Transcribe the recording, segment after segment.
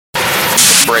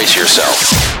brace yourself.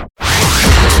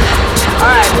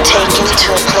 Taken to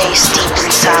a place deep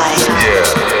inside. Yeah,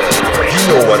 you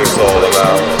know what it's all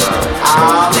about.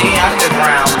 The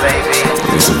underground, baby.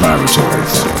 It's a vibratory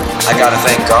thing. I gotta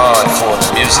thank God for the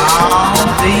music.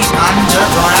 The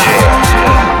underground.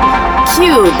 Yeah.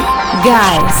 Cube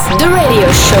Guys, the radio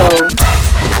show.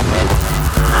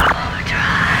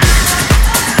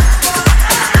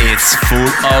 It's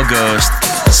full August,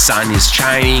 sun is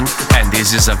shining, and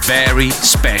this is a very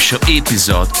special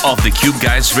episode of the Cube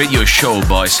Guys radio show,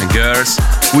 boys and girls.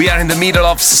 We are in the middle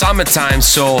of summertime,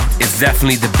 so it's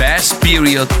definitely the best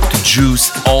period to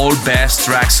choose all best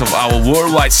tracks of our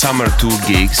worldwide summer tour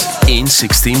gigs in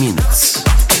 60 minutes.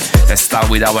 Let's start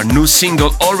with our new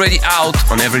single already out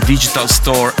on every digital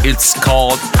store. It's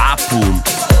called Apum,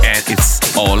 and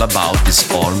it's all about this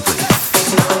arm breath.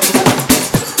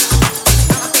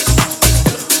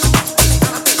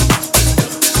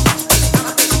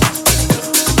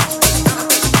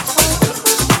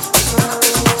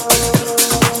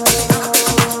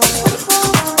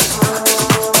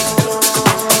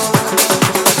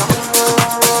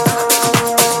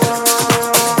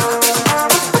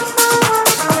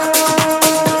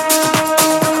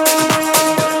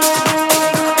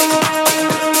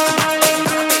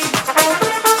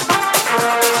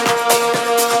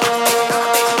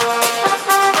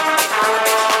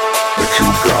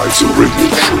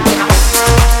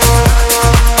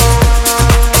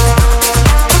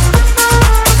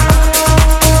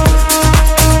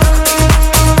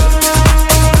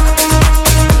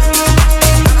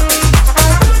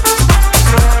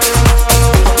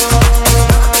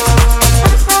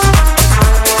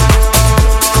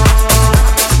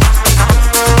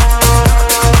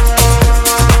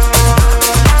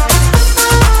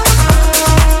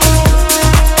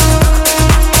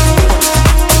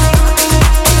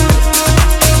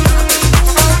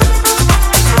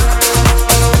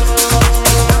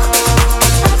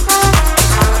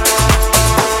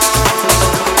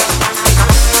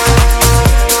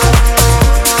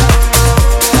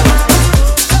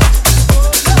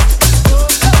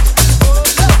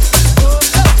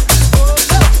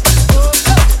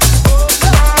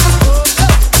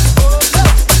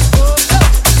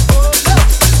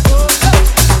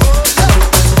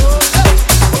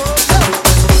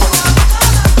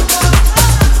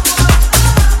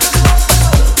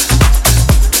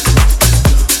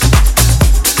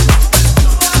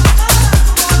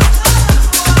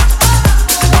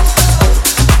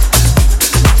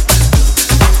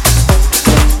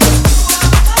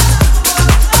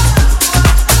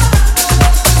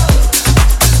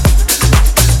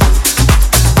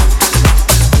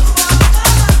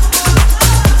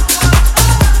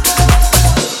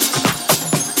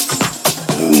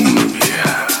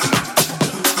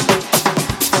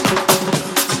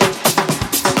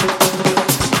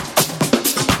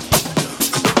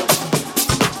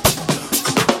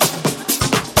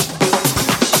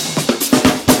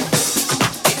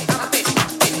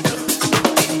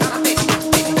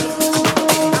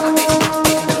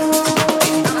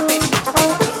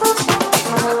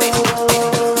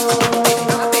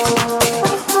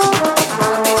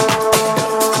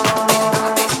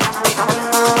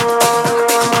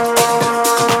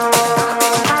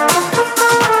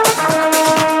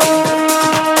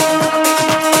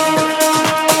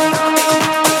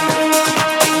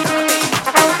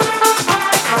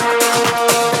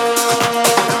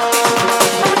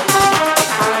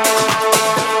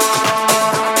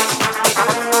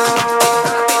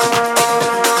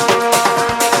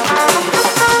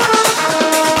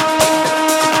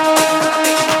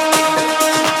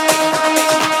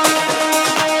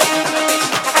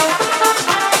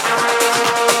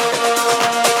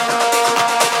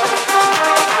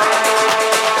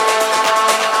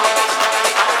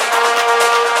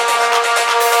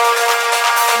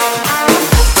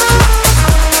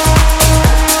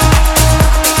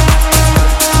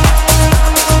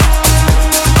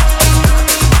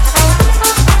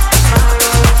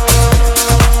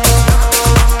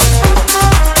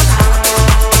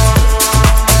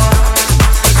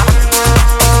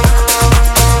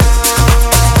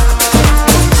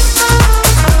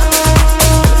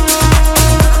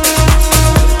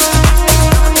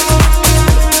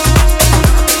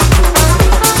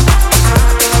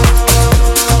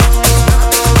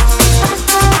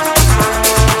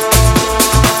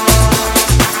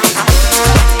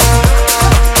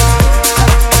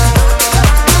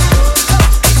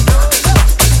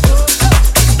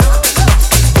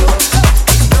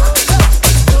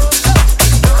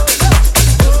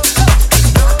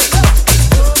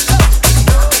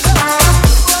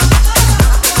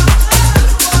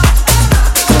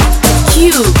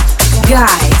 Cube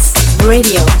Guys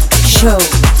Radio Show.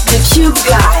 The Cube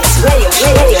Guys Radio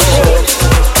Show.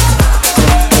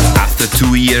 After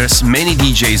 2 years, many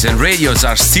DJs and radios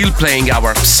are still playing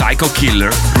our Psycho Killer,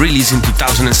 released in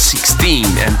 2016,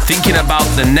 and thinking about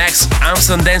the next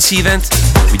Amsterdam Dance event,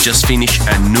 we just finished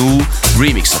a new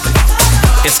remix of it.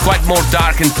 It's quite more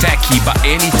dark and techy, but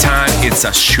anytime it's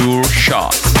a sure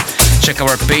shot. Check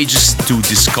our pages to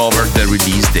discover the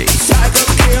release date.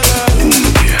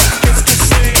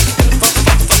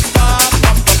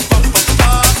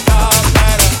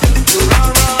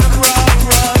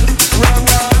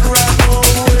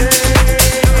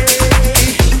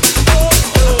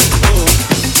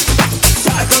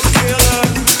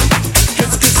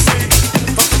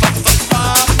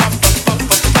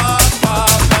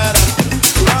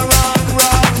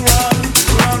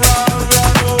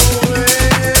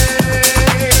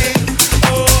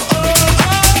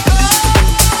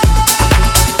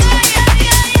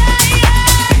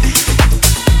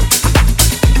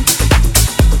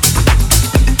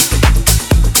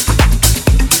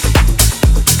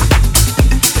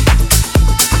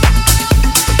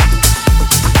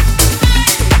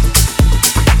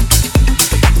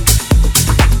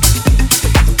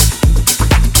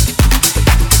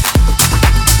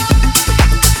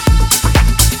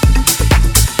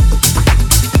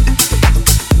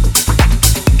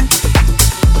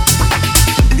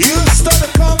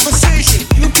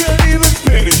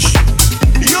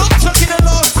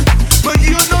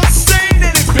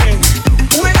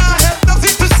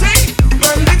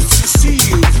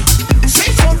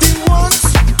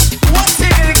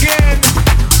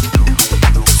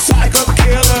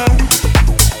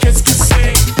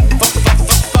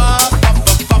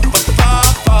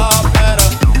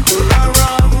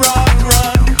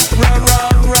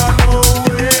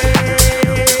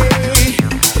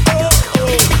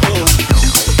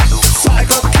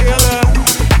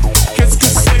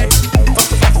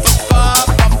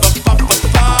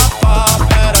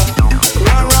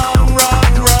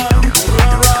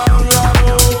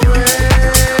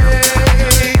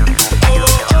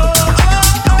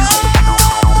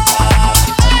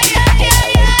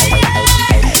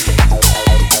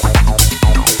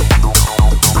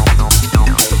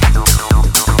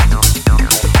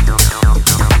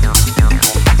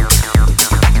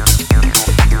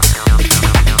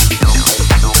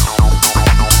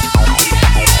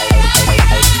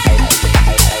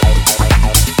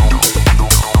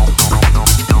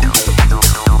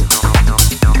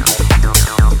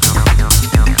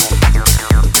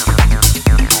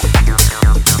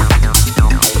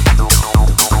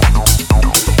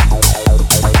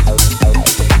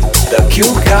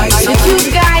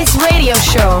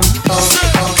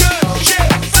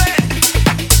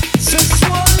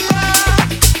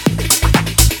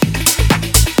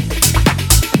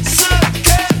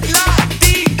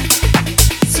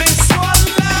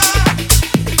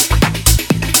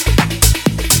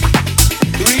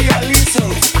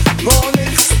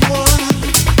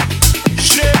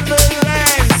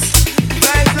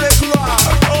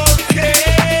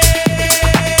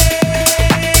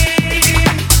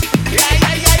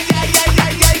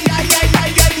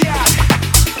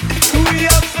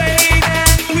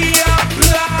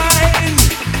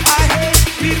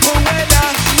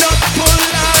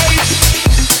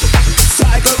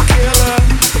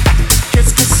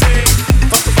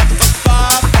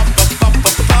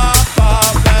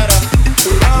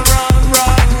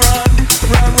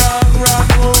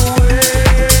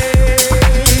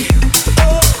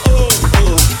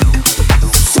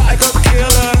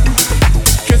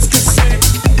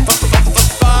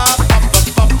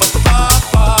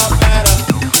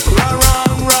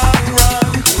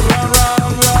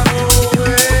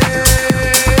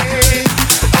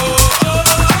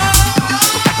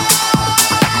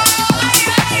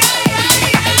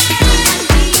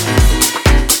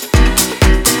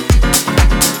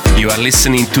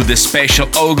 Listening to the special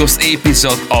August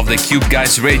episode of the Cube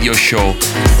Guys Radio Show.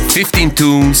 15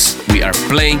 tunes we are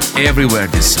playing everywhere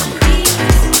this summer.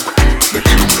 The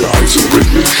Cube Guys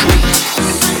Radio Show.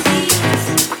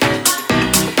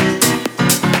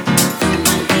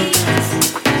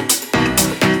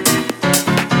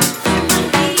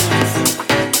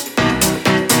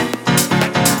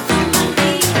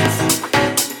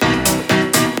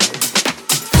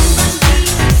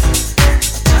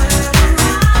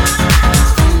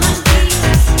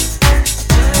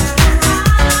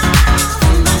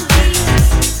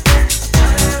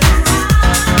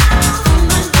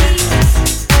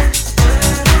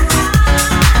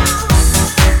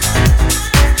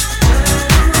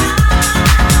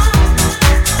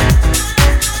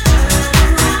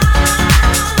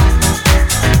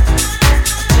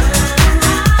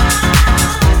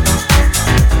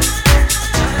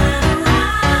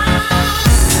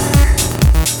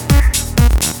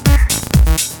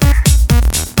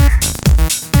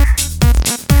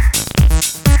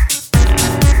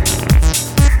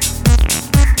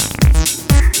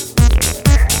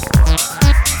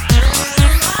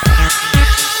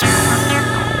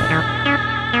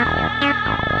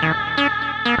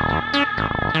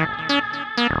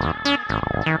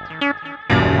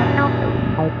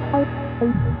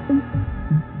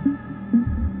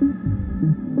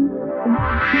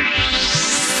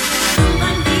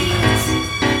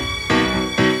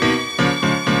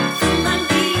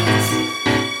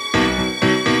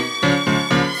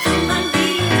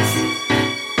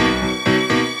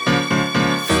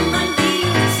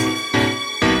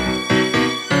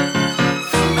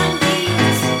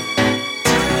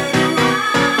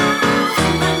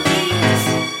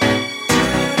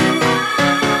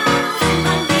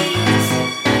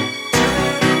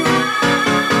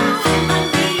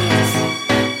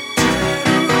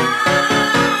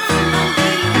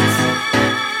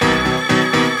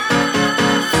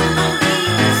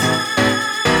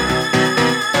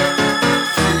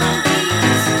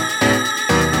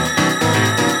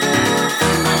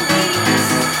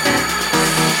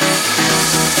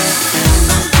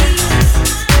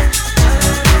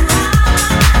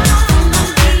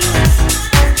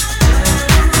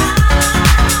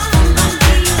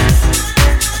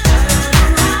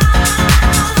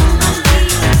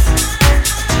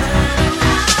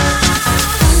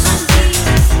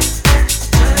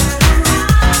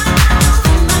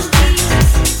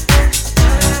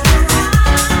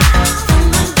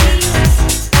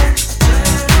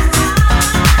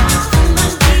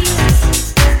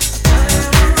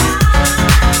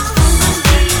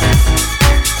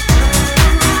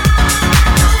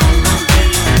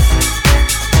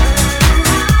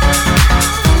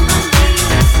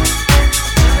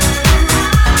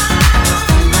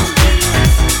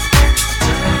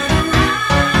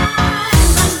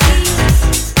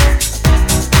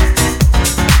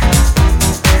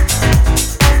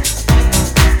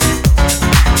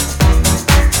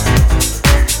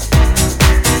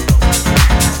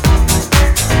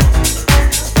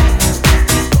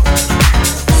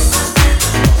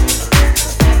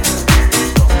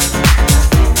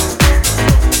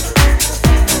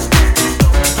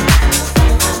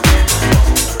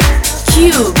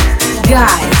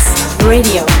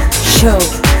 Radio Show.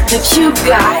 The Cube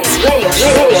Guys Radio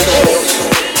Show.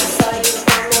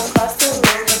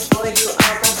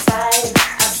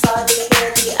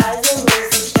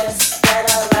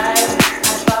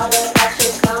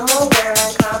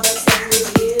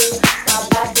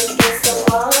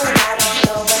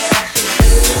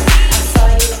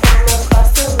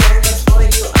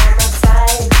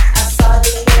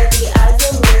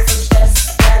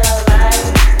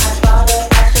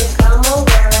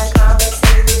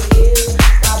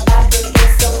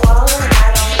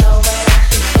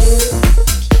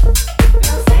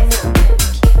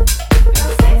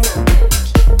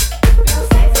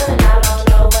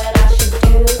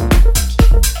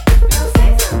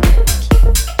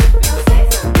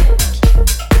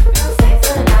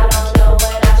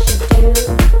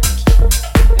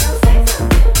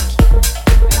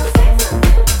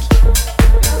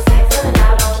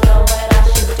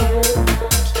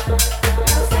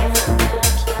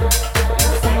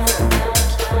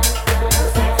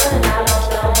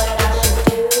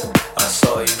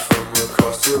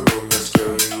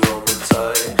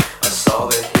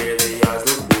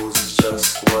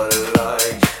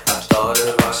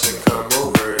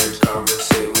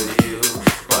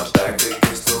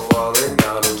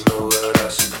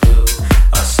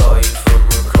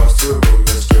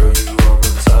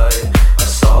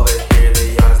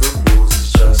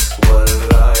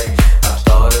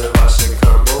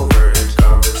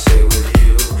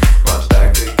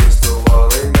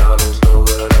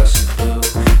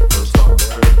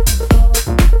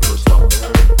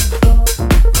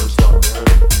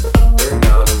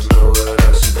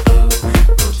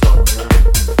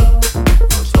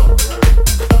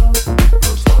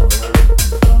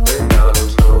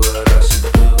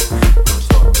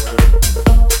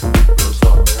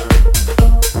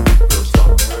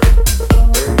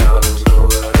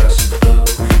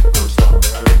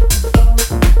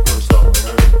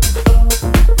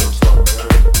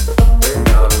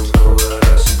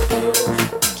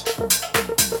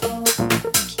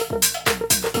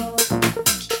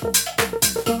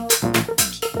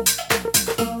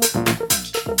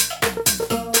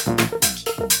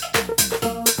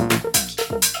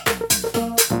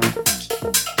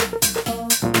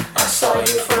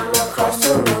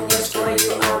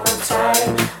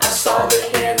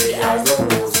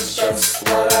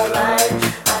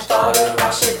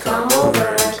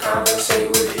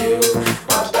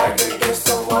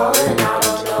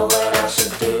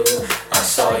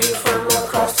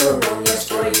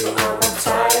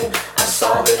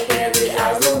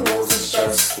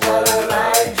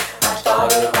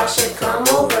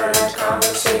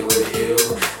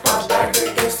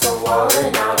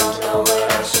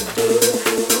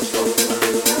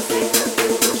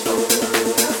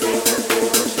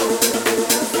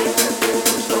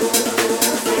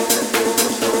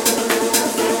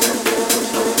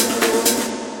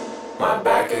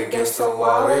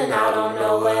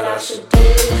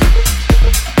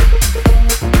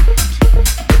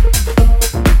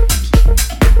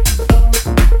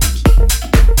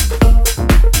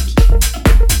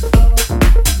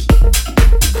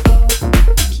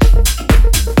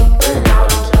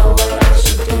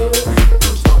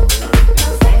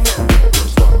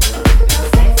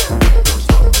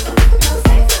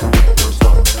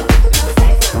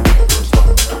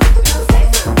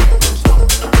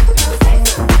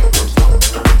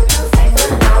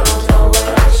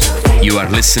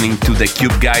 Listening to the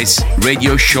Cube Guys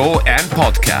radio show and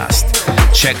podcast.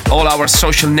 Check all our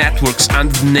social networks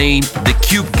under the name The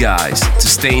Cube Guys to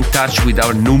stay in touch with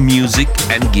our new music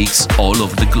and gigs all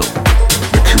over the globe.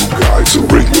 The Cube Guys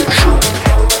radio show.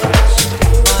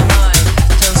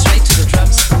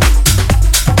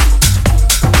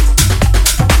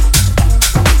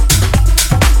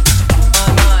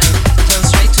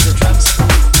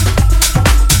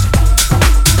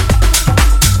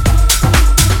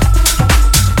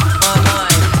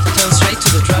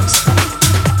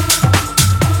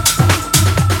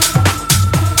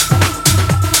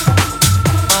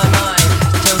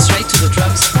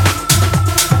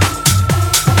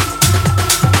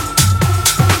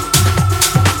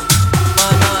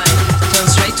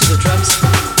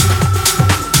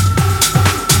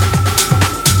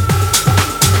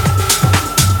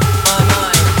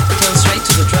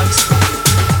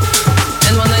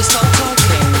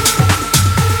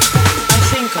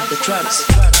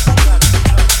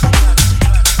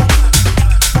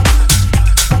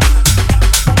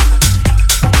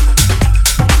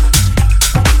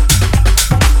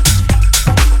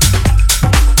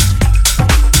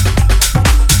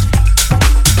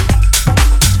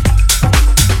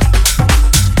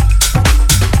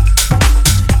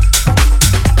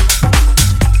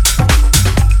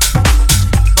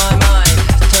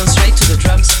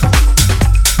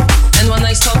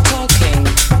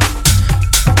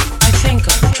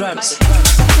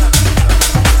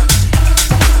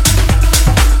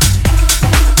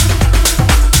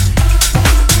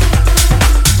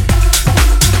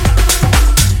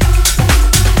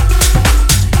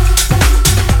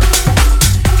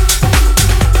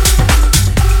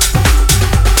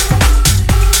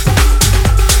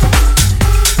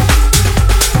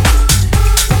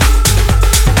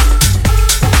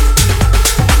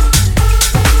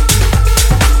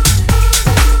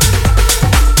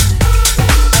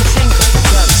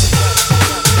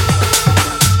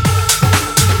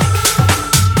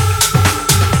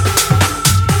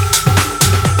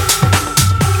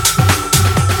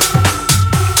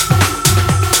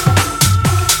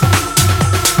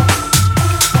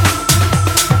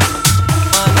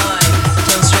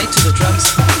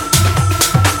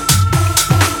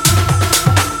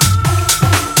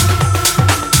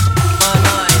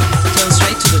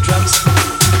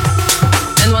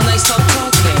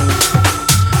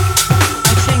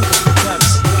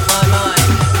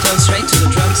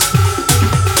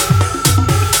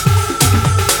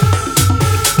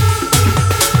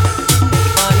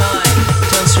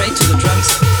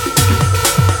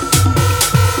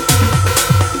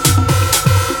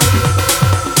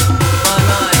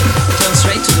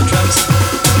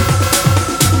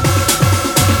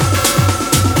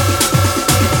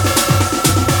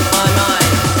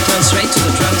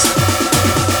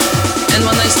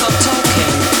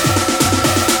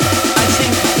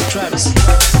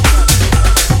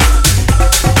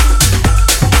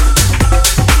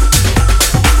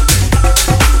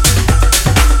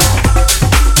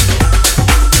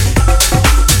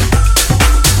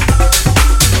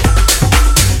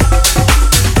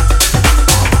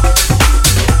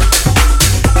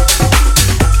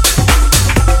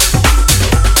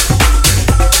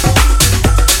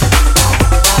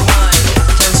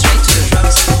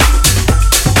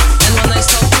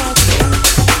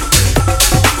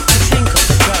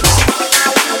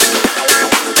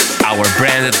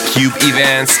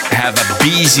 Events have a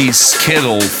busy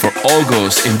schedule for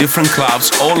August in different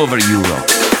clubs all over Europe,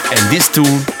 and this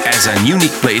tune has a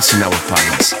unique place in our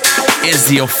parties. It's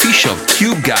the official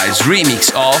Cube Guys remix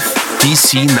of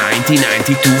DC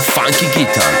 1992 Funky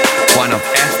Guitar, one of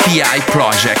FPI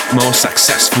Project's most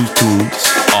successful tunes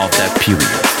of that period.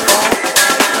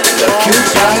 The Cube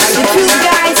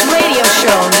Guys radio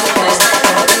show.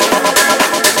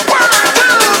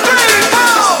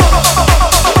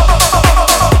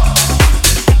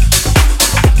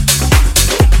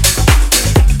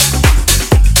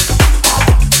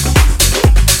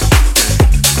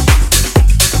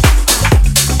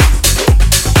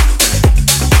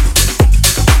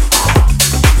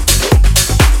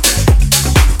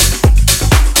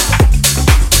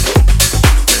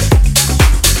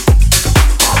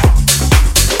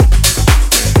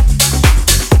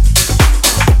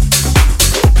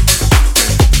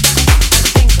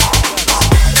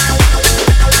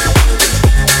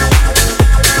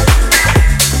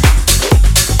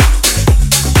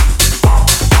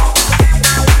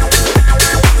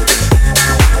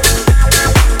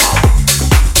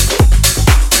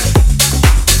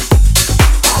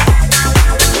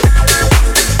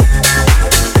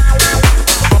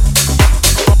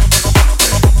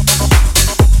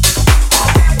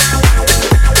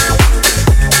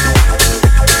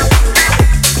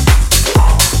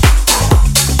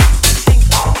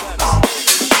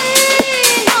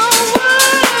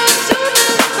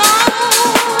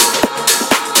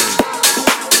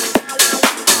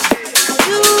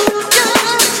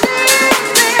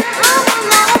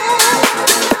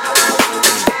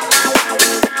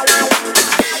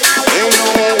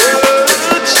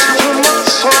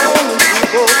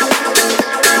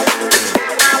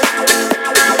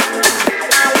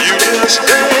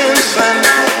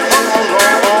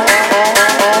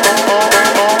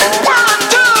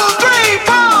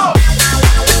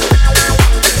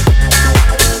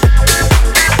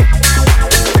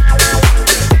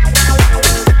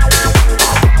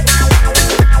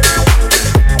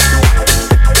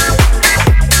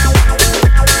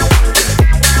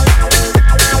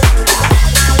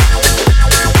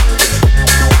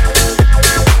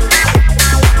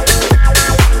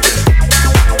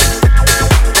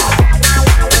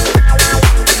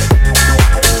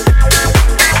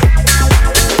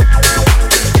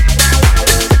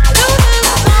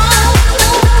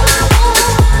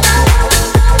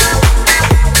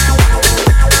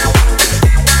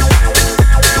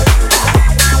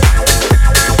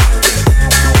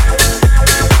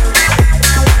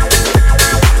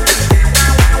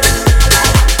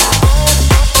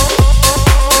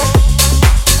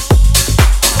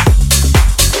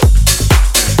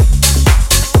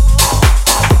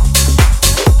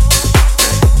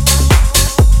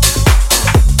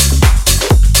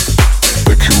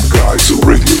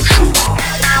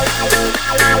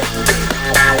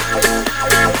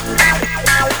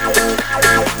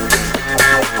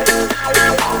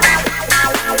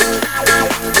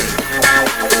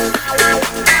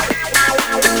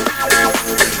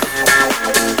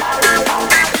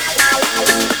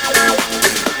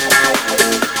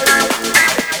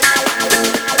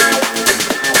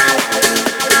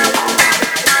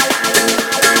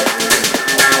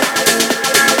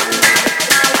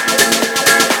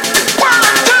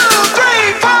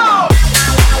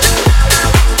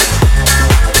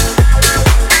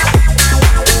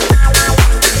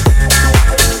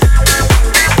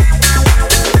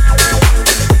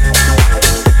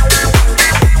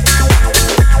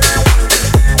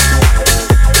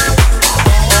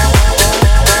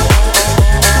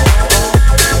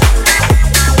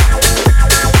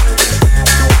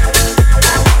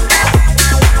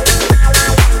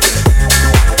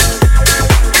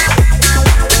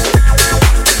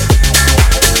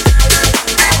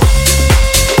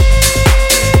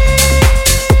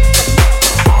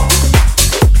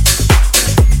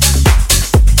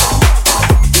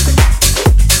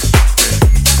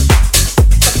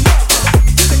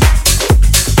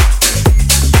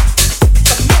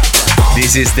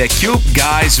 This is the Cube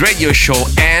Guys radio show,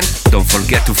 and don't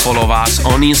forget to follow us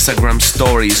on Instagram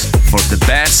stories for the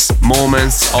best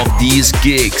moments of these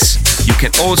gigs. You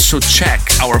can also check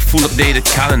our full updated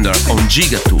calendar on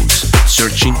Gigatools,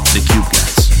 searching the Cube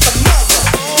Guys.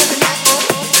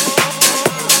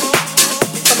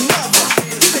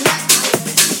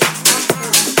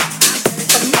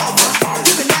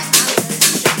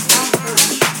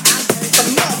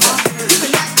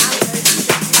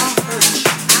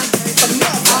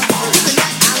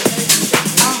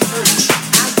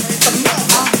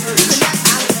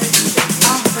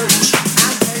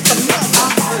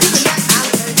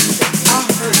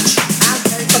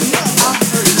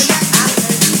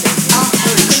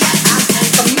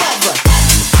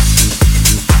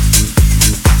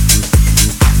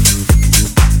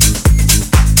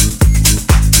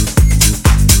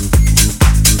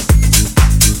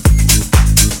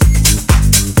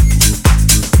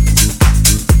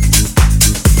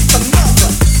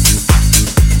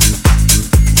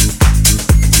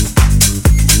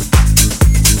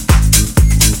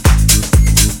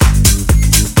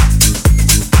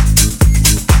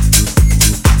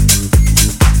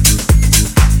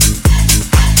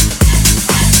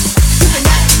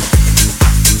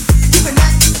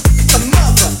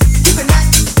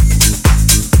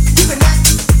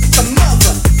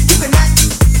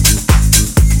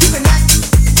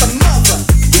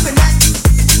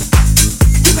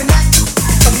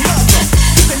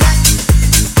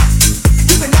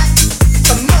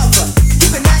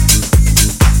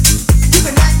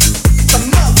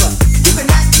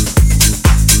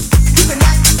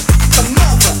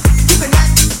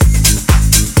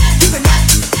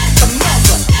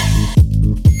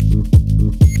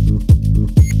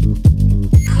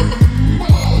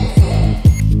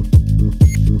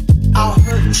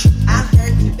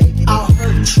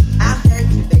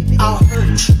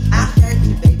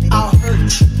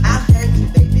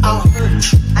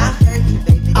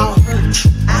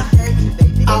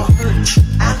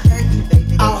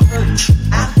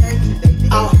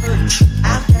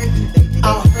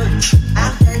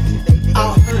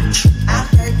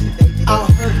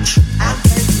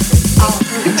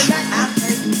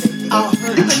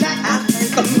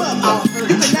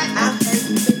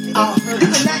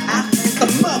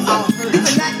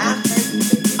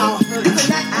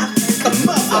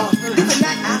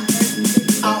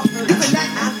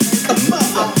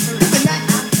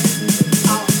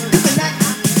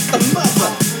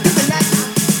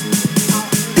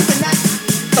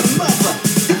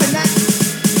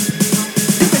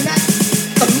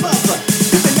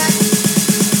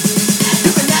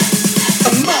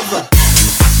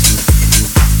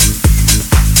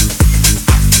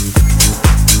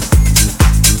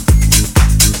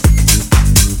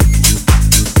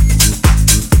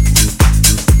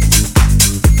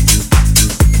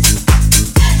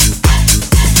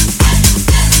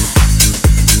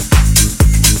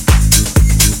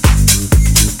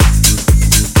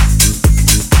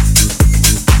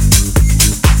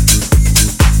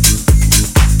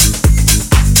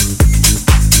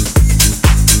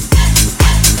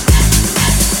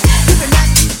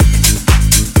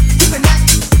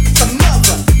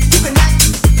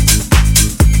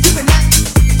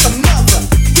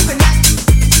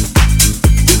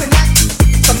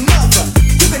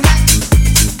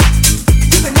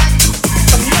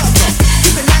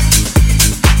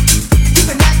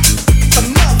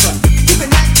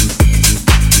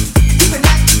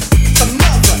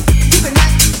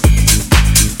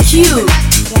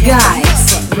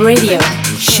 Radio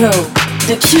Show.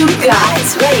 The Cube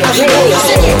Guys Radio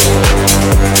Show.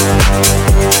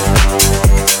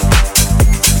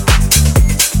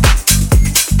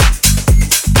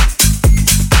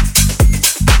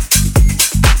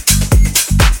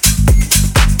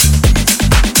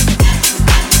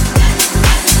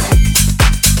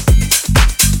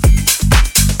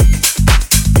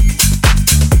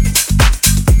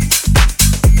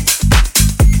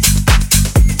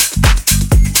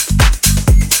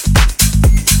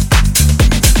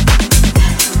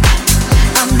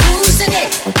 I'm losing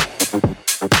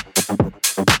it.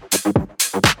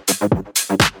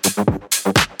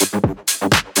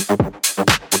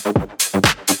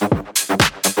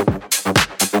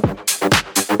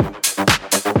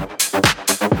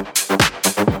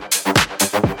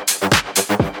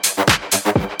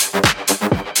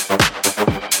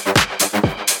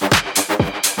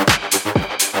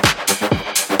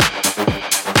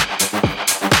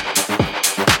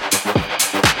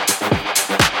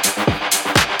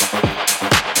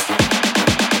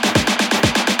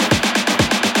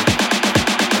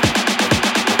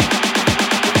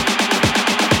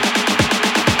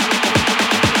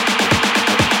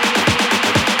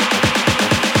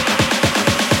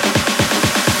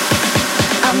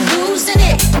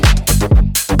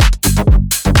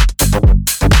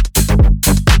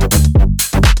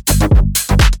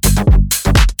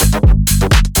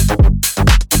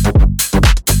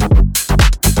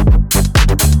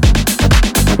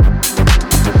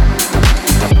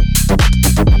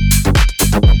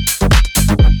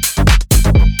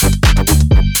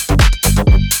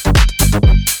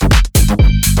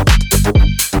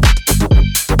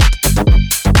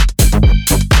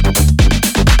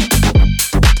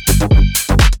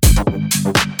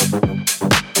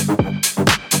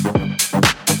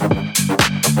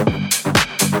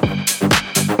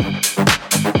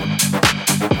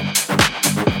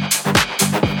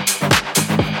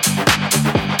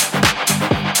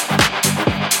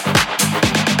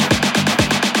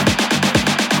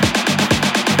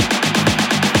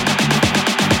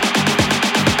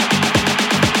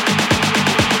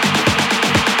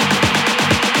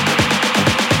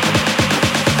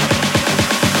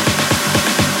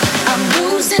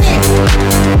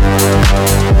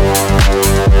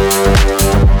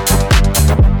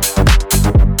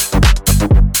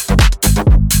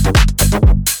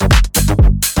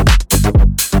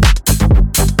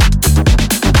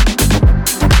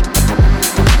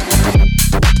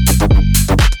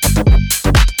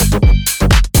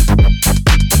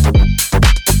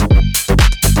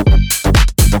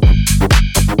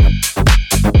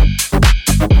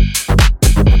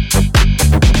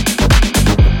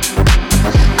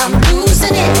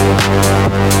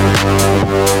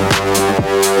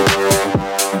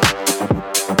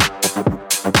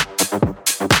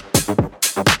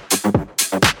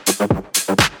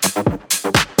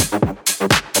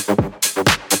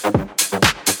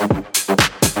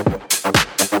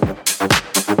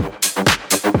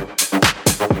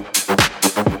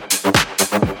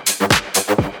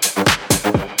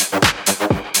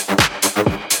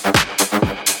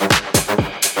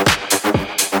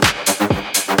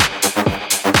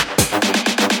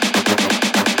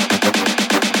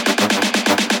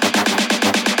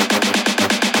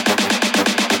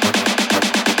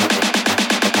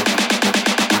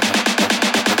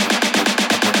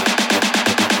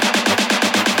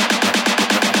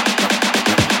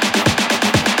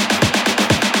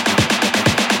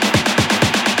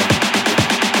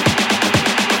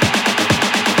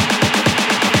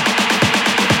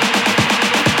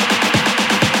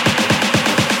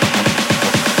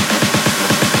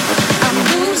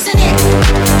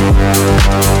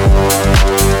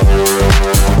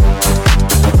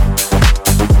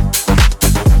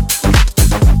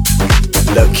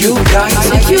 The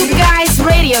Cube Guys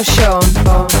Radio Show.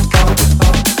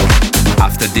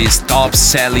 After this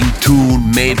top-selling tune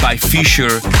made by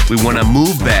Fisher, we wanna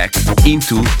move back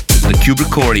into the Cube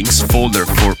Recordings folder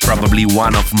for probably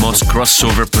one of most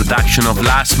crossover production of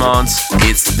last month.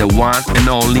 It's the one and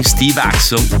only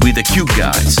StevAxel with the Cube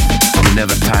Guys. You're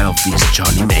never tired of this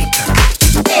Johnny Maker.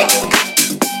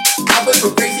 I went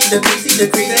from crazy to crazy to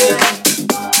crazy.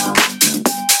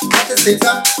 At the same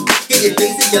time, getting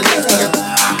lazy, you're lazy.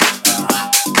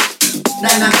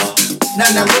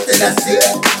 Nah, what did I see?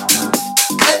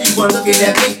 Everyone looking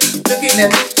at me, breaking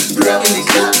these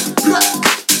shots.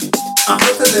 I'm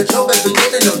hooking the joke, but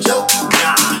beginning no joke.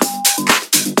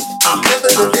 I'm never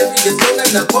delirious, don't let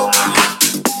the quote.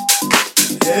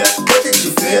 Yeah, what did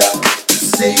you feel?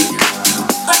 See?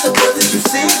 I said, what did you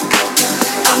see?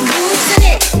 I'm losing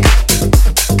it.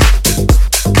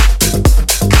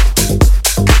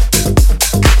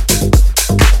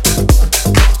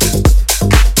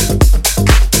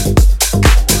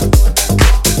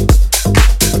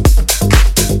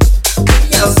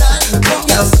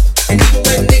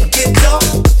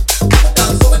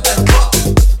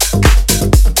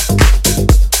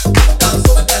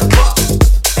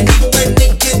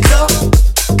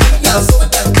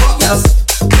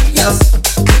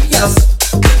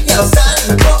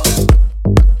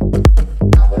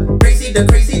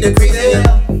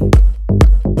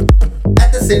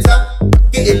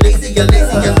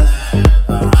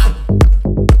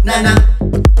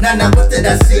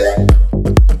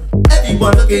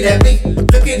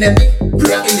 Looking at me,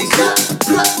 breaking these shots.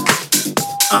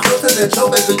 I'm hooking the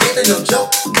joke, but beginning no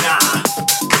joke.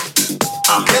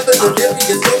 I'm never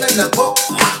delirious, don't let the quote.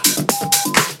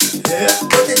 Yeah,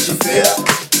 what did you feel?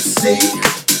 See?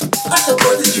 I said,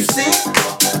 what did you see?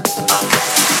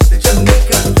 The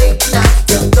Jamaica late night,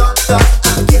 them dark thoughts,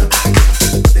 I get 'em.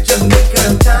 The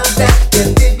Jamaica time that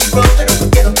them did me wrong, I don't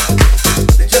forget 'em.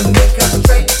 The Jamaica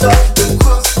straight talk, them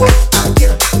crosswords, I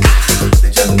get 'em. The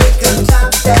Jamaica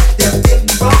time that them did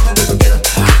me wrong, I don't forget 'em.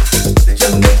 The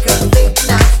Jamaica late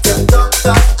night, them dark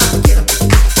thoughts, I get 'em.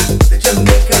 The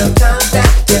Jamaica time that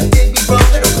them did me wrong,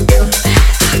 I don't forget 'em.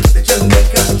 The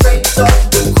Jamaica straight talk,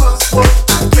 them crosswords,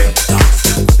 I get 'em.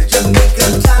 The Jamaica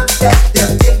time that them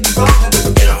did me wrong, I don't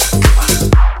forget 'em.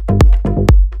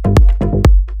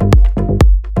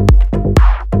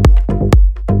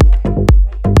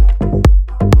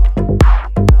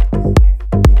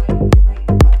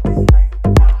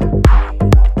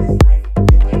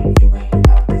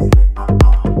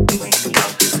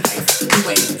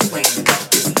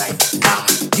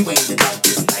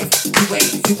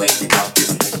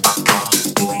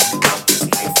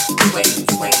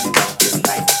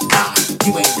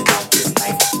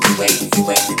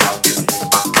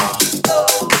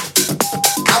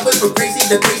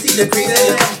 The crazy.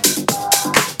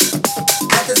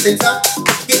 At the same time,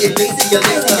 getting lazy, you're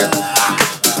lazy.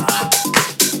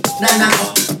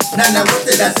 Nah, what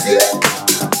did I see?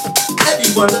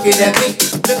 Everyone looking at me,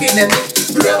 breaking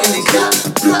these shots.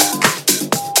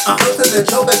 I'm hooking the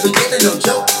joke, but beginning no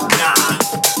joke.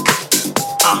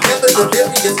 I'm never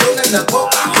delirious, don't let the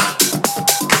quote.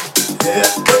 Yeah,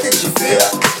 what did you feel?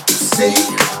 See?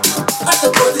 I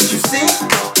said, what did you see?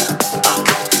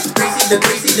 The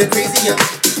crazier.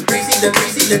 Crazy, the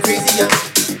crazier. Crazy, the crazier.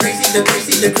 Crazy, the crazier.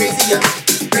 Crazy, the crazier.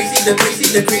 Crazy, the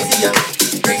crazier.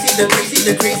 Crazy, the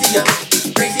crazier.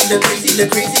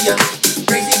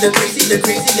 Crazy, the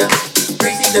crazier.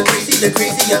 Crazy, the crazier. Crazy, the crazier. Crazy, the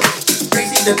crazier.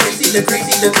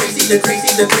 Crazy, the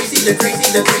crazier.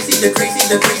 Crazy, the crazier.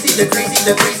 Crazy, the crazier.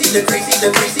 Crazy, the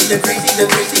crazier.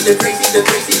 Crazy,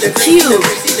 the crazier.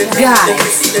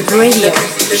 Crazy, the crazier. Cube Guys Radio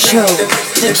Show.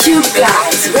 The Cube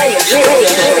Guys Radio Show.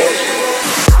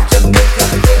 Jamaica,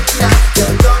 late night,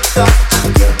 them dark thoughts, I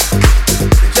get 'em.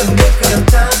 The Jamaica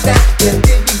time that them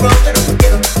did me wrong, I don't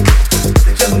forget 'em.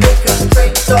 The Jamaica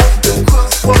straight talk, them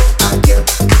crosswords, I get 'em.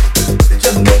 The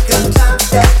Jamaica time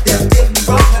that them did me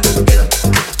wrong, I don't forget 'em.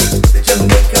 The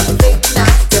Jamaica late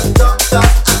night, them dark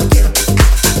thoughts, I get 'em.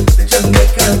 The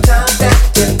Jamaica time that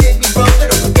them did me wrong, I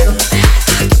don't forget 'em.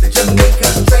 The Jamaica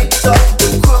straight talk,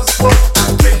 them crosswords, I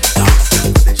get 'em.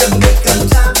 The Jamaica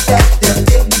time that them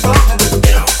did me wrong, I don't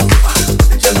forget 'em.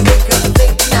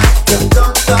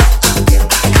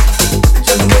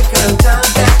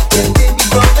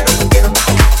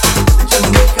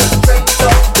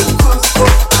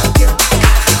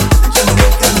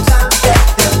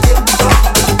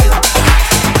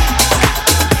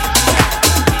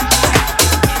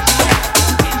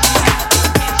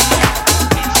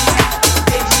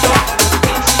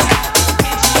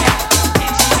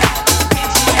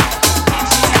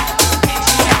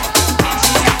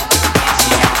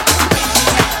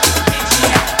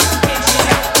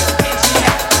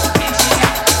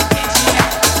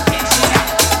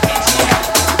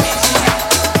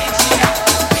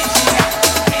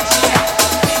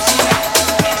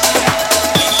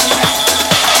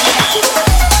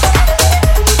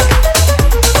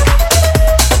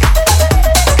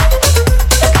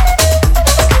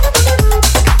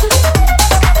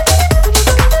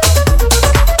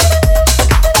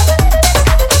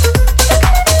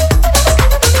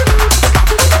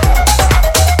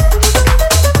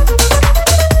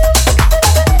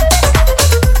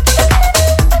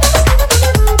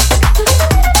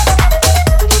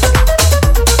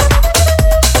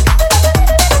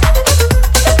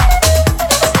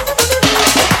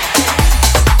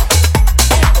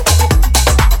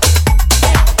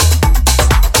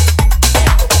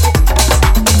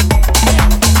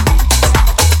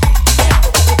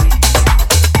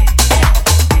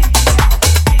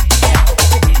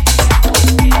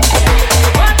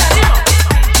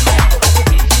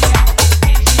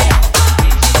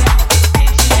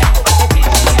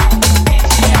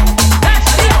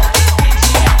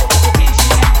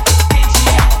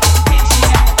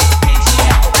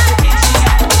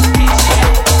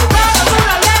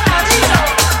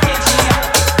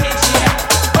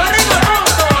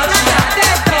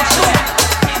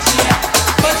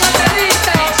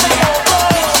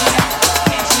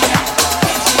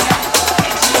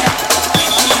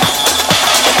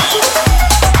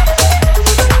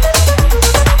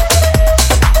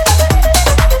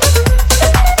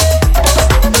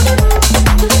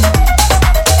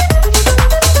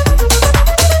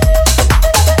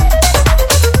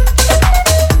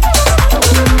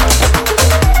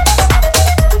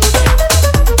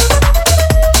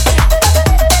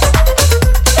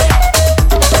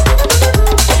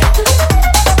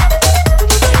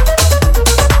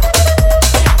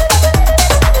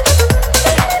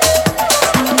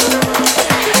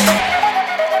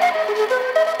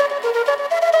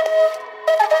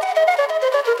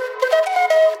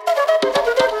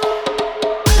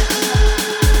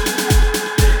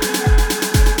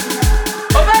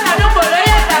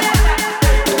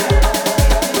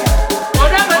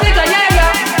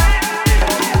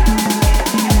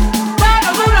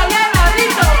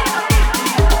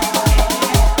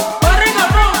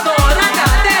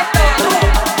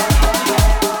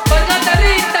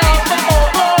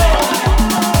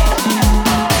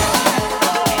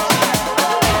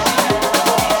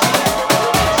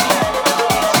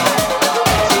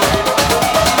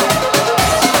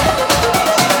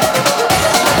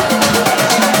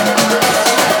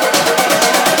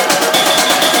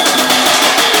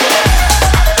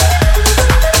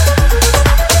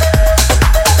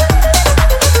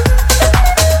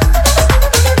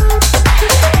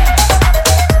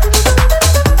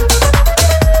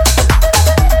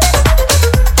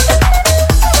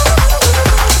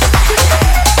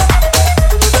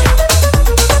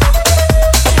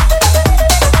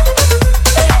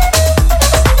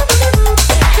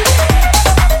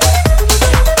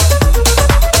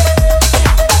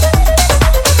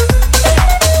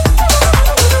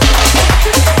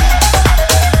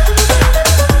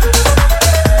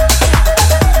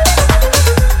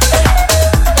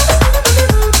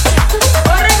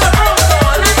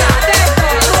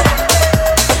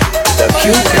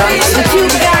 The Cube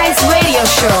Guys Radio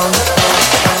Show.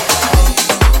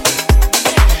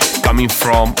 Coming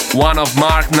from one of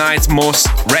Mark Knight's most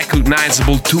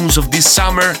recognizable tunes of this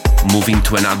summer, moving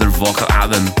to another vocal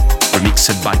album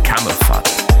remixed by Camelphat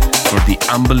for the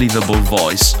unbelievable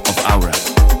voice of Aura.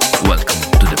 Welcome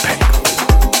to the Panic.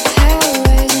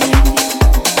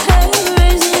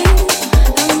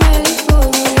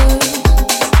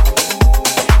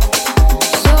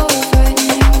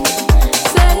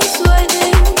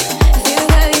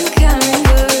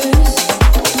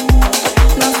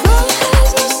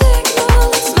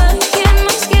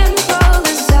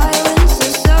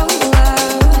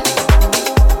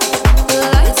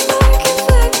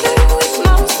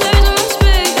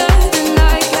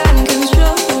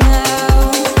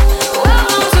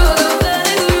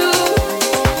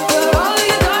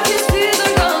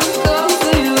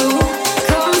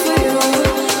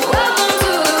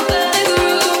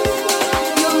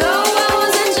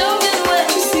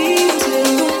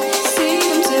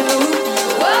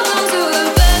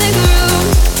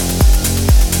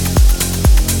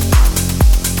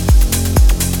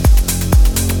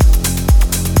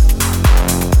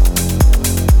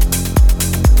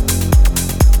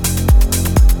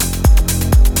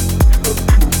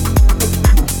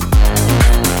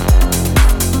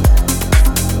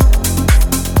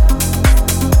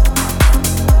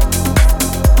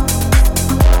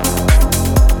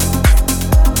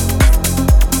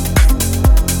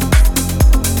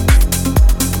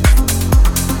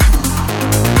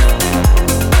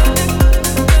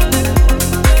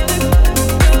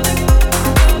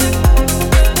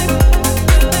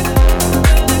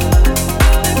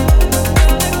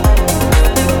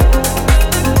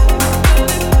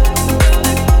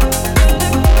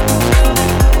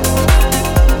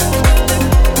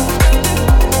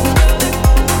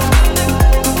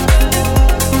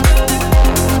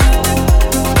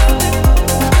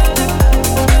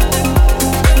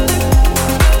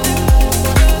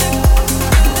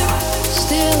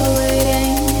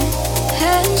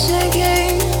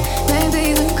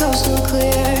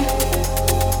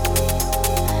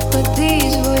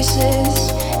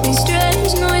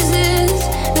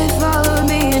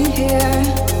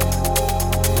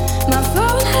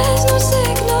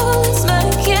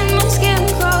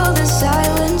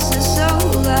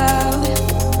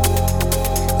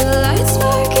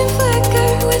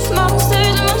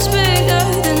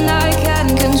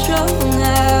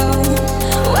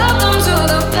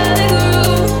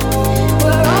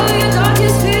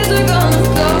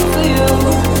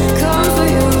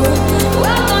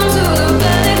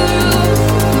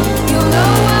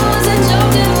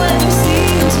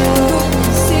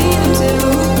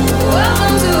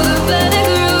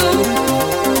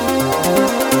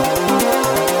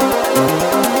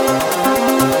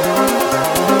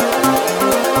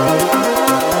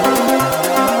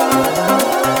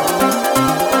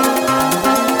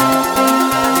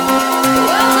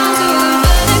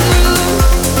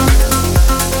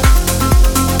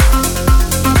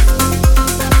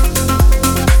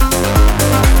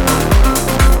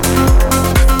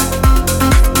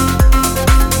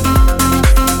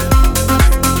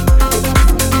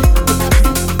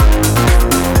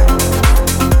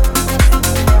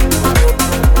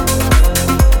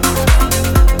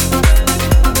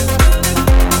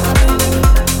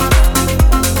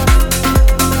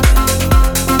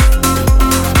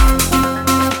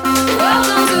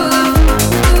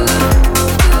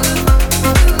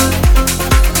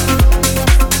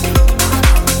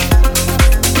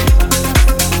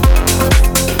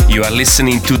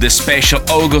 Listening to the special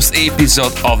August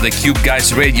episode of the Cube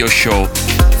Guys Radio Show.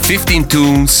 15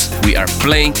 tunes we are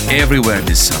playing everywhere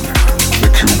this summer. The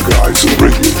Cube Guys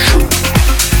Radio Show.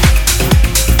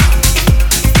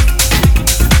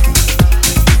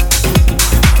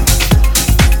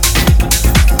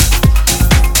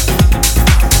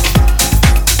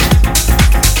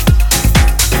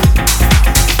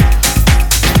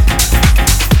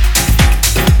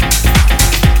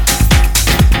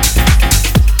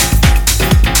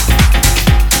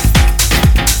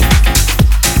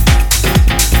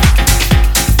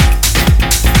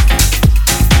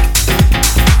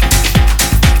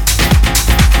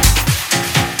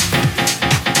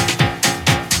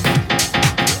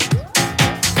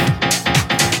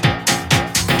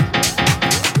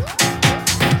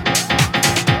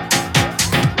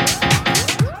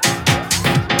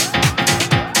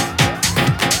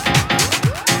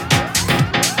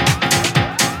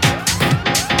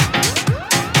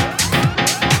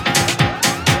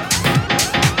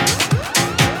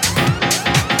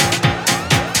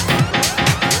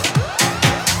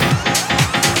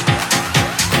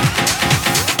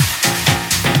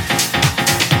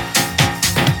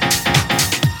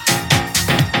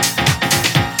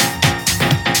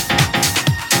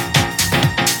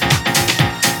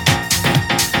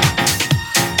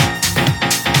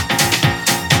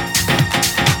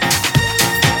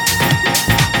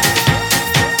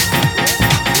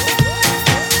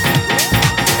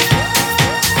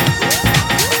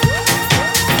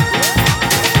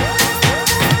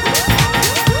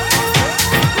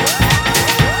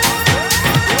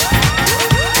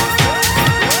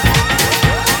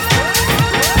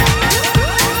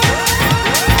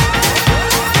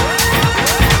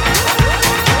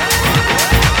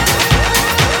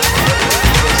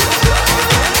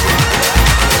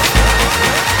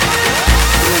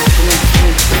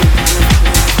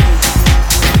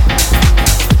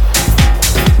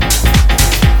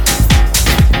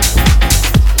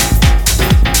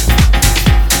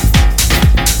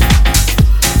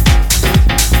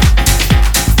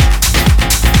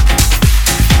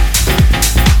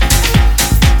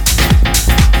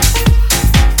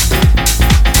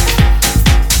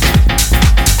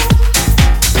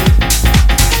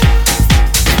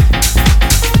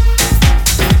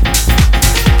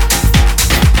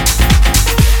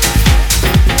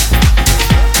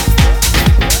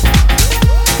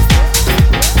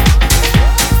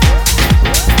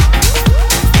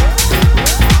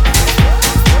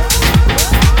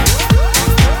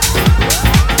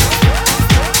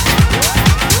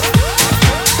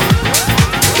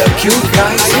 The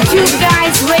Cube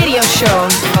Guys Radio Show.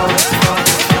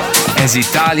 As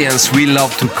Italians, we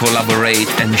love to collaborate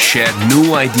and share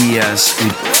new ideas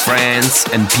with friends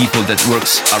and people that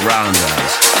works around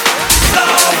us.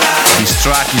 This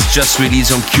track is just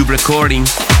released on Cube Recording.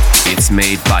 It's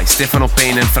made by Stefano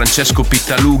Payne and Francesco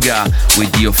Pittaluga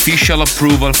with the official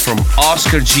approval from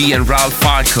Oscar G and Ralph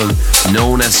Falcon,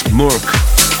 known as Merc.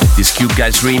 This Cube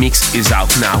Guys remix is out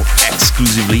now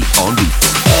exclusively on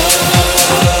Beatport.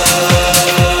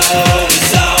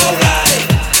 It's alright,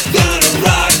 gonna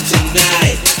rock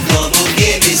tonight. Come on,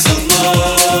 give me some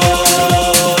more.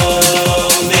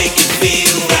 Make it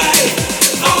feel right.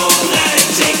 All night,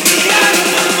 take me out of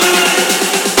my mind.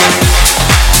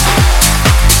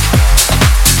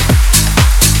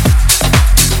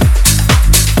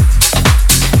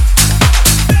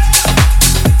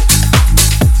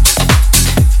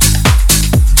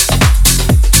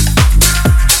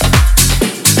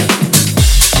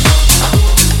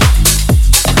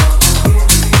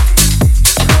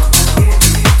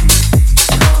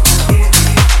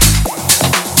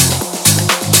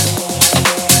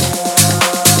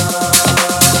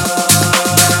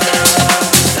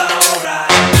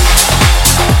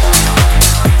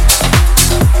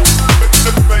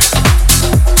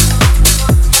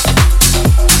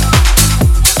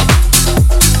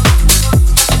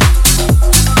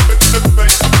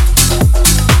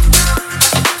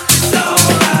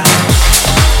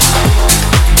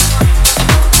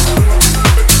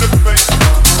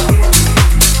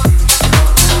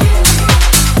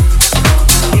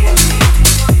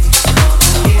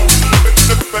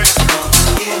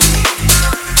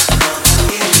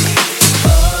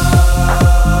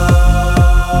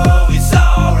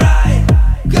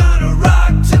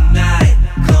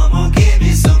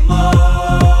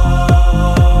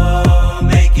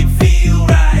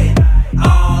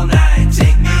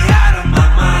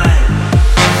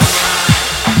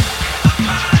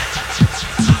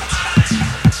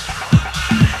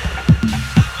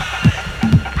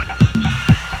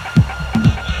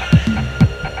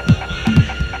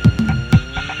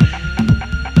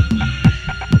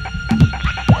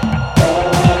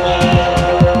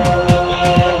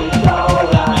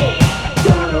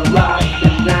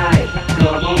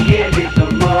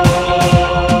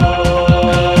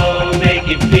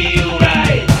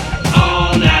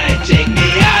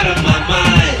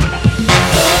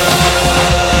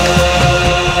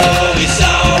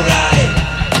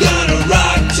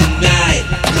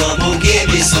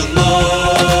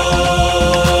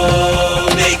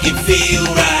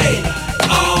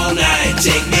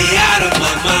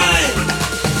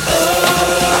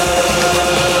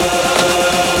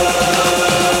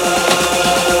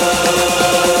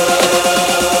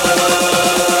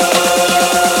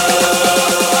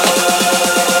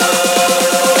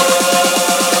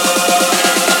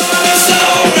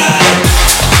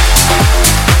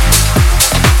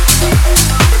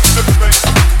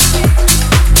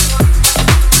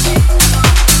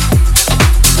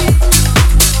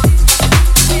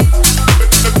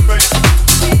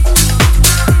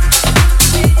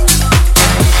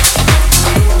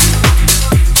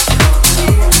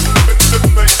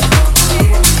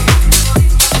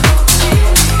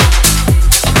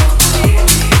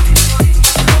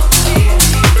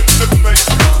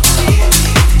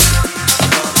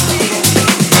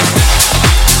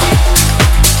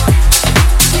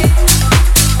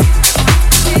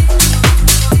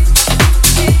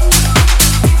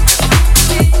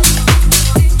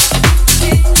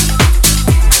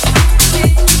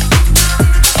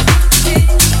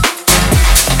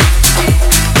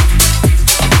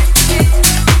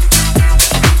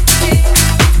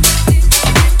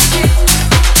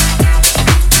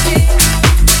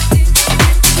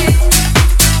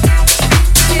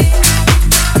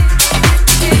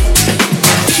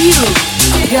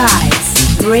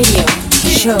 Radio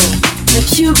Show. The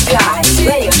Cube Guys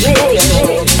Radio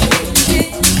Show.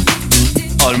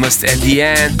 Almost at the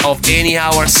end of any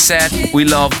hour set, we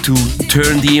love to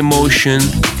turn the emotion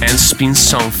and spin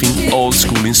something old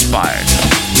school inspired.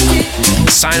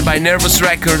 Signed by Nervous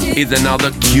Record is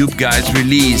another Cube Guys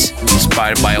release,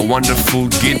 inspired by a wonderful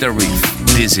guitar riff.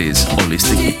 This is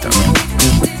Holistic Guitar.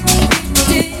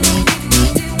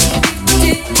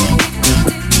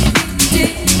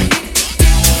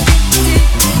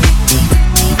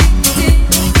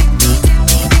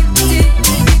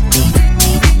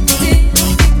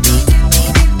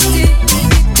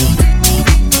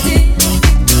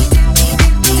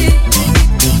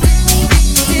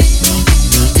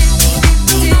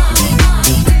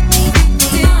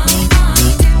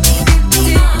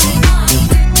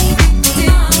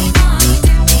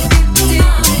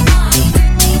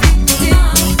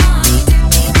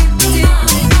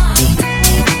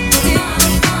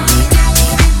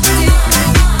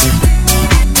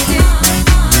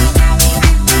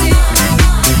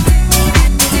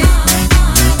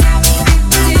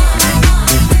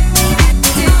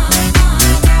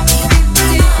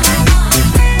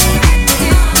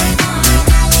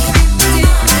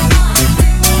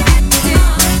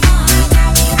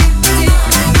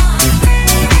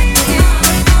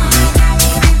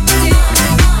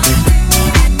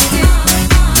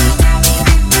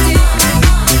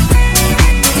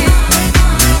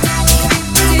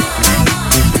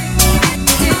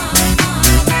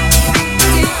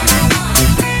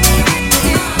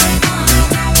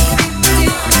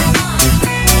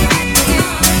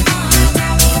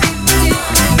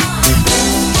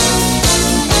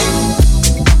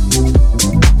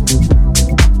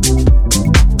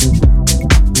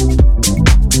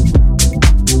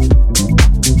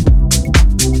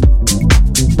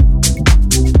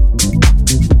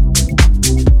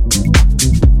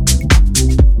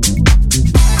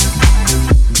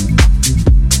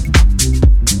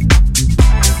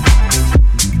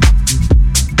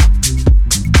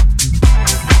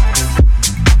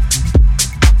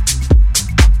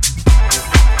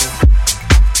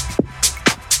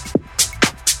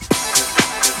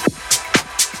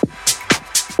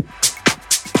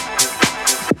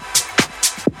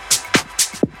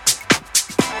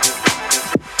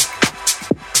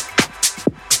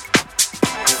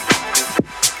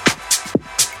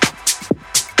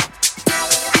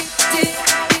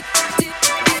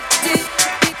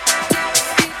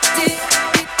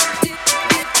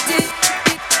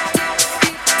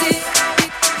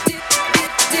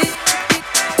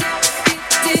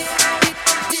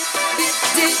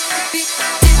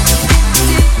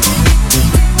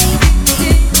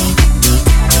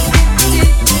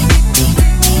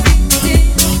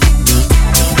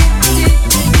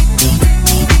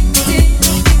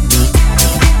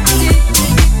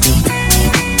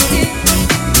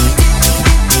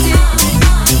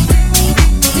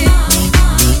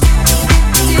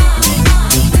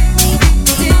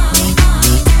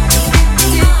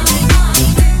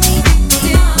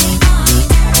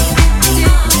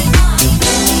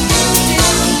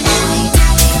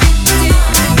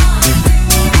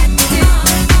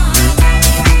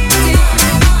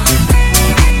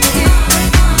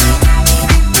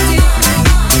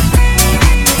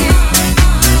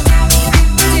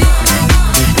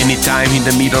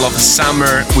 middle of the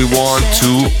summer, we want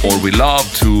to, or we love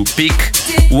to, pick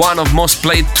one of most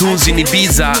played tunes in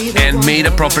Ibiza and made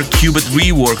a proper Cubit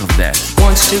rework of that.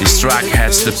 This track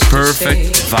has the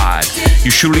perfect vibe.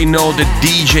 You surely know the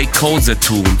DJ Koze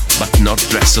tune, but not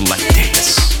dressed like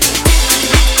this.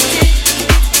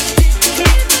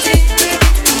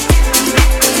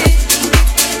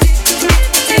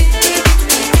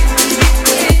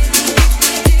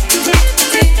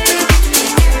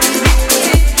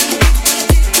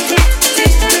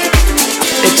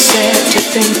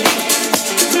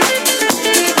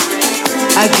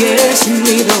 I guess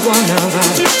neither one of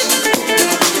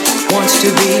us wants to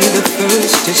be the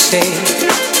first to say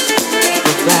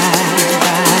goodbye,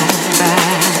 bye,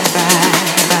 bye, bye,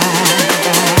 bye,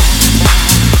 bye.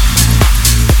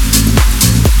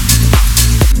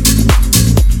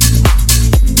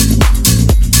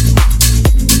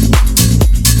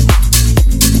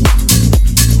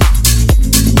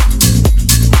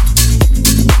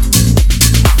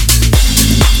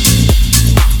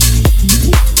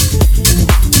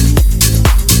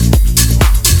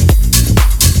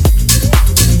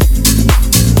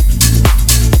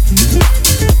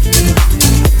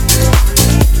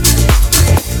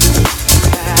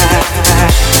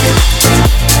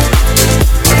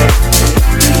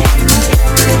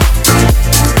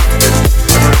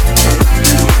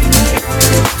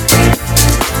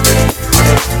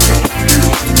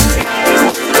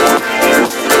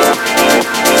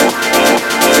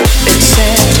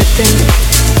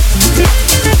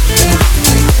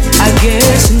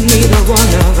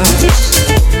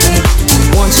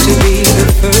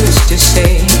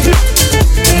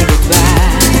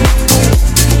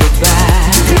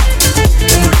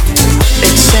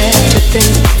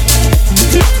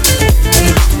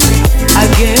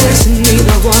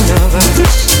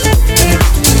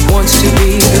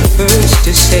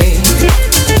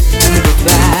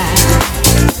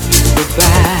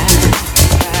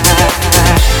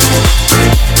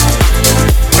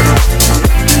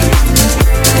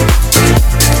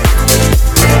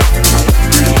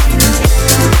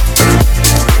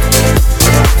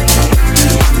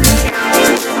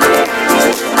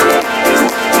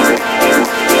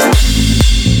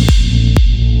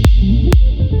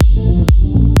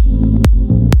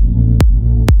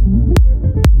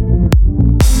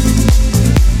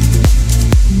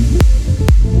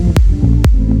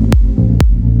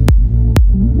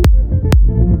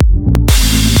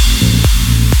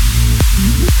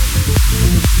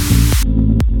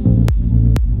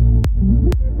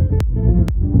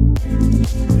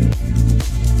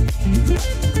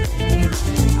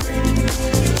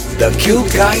 The Cube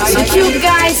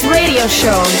Guys Radio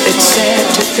Show. It's sad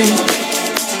to think,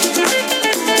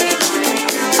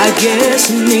 I guess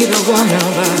neither one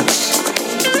of us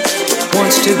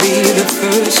wants to be the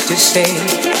first to say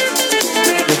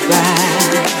goodbye,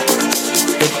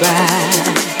 goodbye.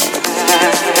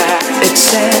 It's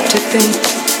sad to think,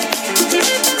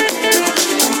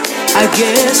 I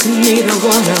guess neither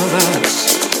one of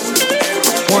us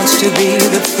wants to be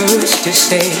the first to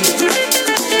say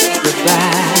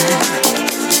goodbye,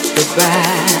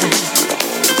 goodbye,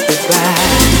 goodbye,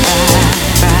 bye,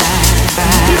 bye,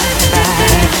 bye, bye,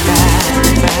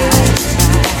 bye, bye.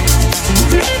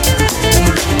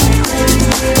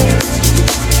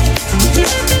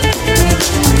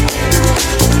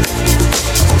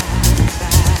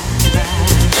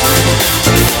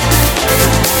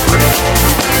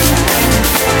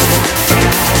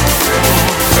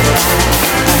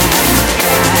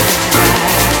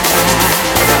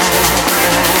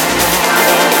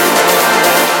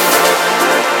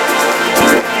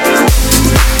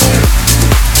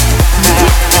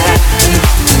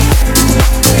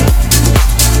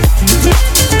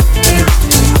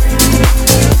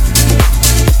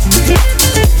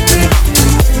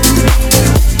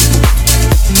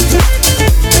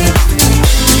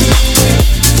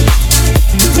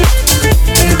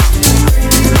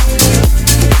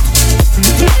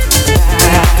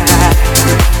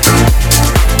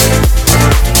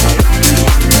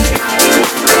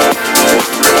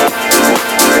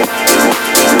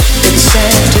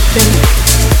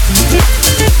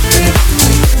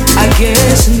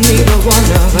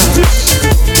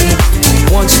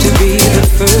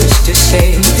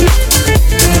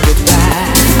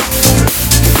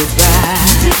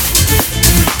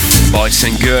 Boys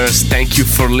and girls, thank you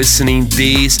for listening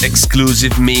this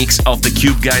exclusive mix of the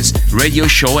Cube Guys radio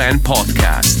show and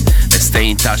podcast. Let's stay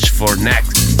in touch for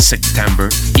next September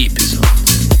episode.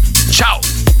 Ciao!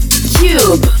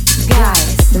 Cube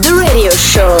Guys, the radio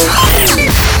show.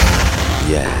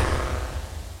 Yeah.